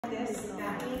this,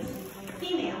 that means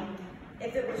female.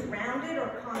 If it was rounded or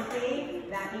concave,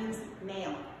 that means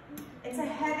male. It's a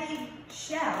heavy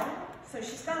shell, so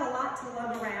she's got a lot to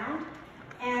lug around.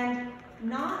 And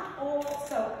not all,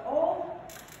 so all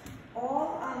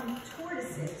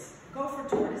tortoises, gopher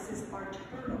tortoises are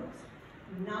turtles.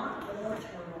 Not all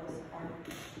turtles are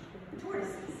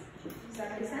tortoises. Does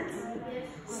that make sense?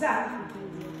 So,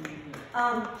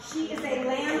 she is a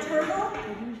land turtle.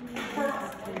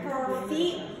 Her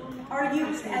feet are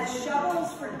used as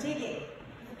shovels for digging.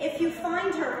 If you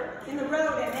find her in the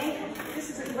road, and this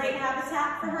is a great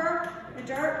habitat for her, the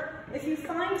dirt. If you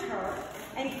find her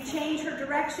and you change her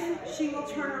direction, she will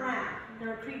turn around.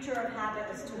 They're a creature of habit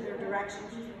as to their direction.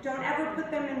 Don't ever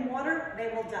put them in water, they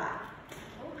will die.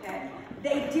 Okay?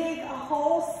 They dig a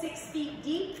hole 6 feet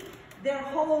deep. Their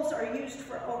holes are used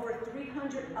for over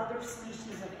 300 other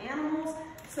species of animals,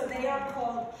 so they are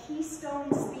called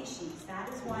keystone species. That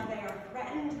is why they are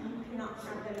threatened. You cannot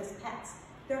count them as pets.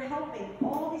 They're helping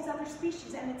all these other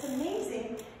species, and it's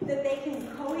amazing that they can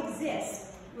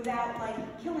coexist without like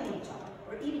killing each other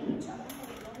or eating each other.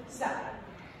 So,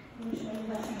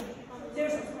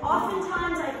 there's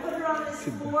oftentimes I put her on this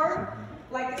floor,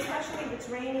 like especially if it's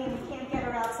raining, we can't get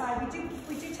her outside.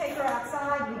 We do take her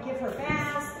outside, we give her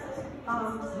baths,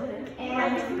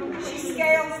 and she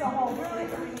scales the whole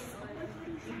room.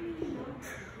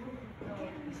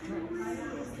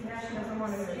 She doesn't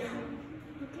want to do.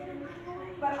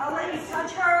 But I'll let you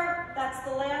touch her. That's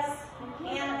the last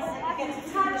animal that you get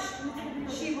to touch.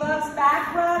 She loves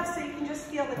back rubs, so you can just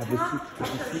feel the top of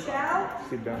her shell,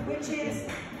 which is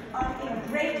in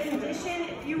great condition.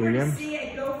 If you were to see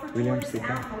a gopher tortoise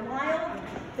out in the wild,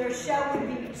 their shell would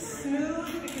be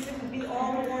smooth because it would be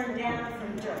all worn down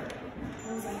from dirt.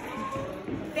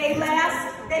 They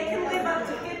can live up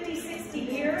to 50, 60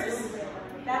 years.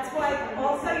 That's why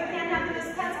also you can't have them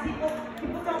as pets. People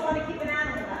don't want to keep an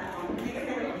animal that long.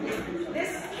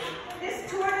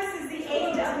 This tortoise is the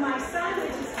age of my son,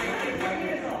 which is 54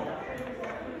 years old.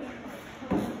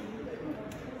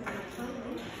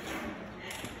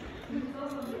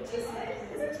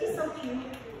 Isn't she so cute?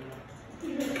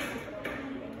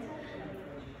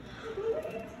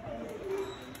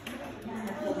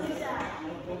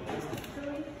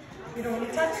 You don't want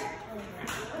to touch?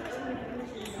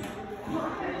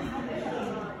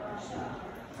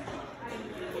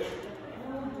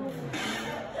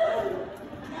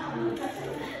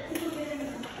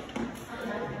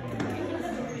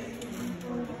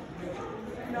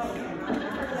 No.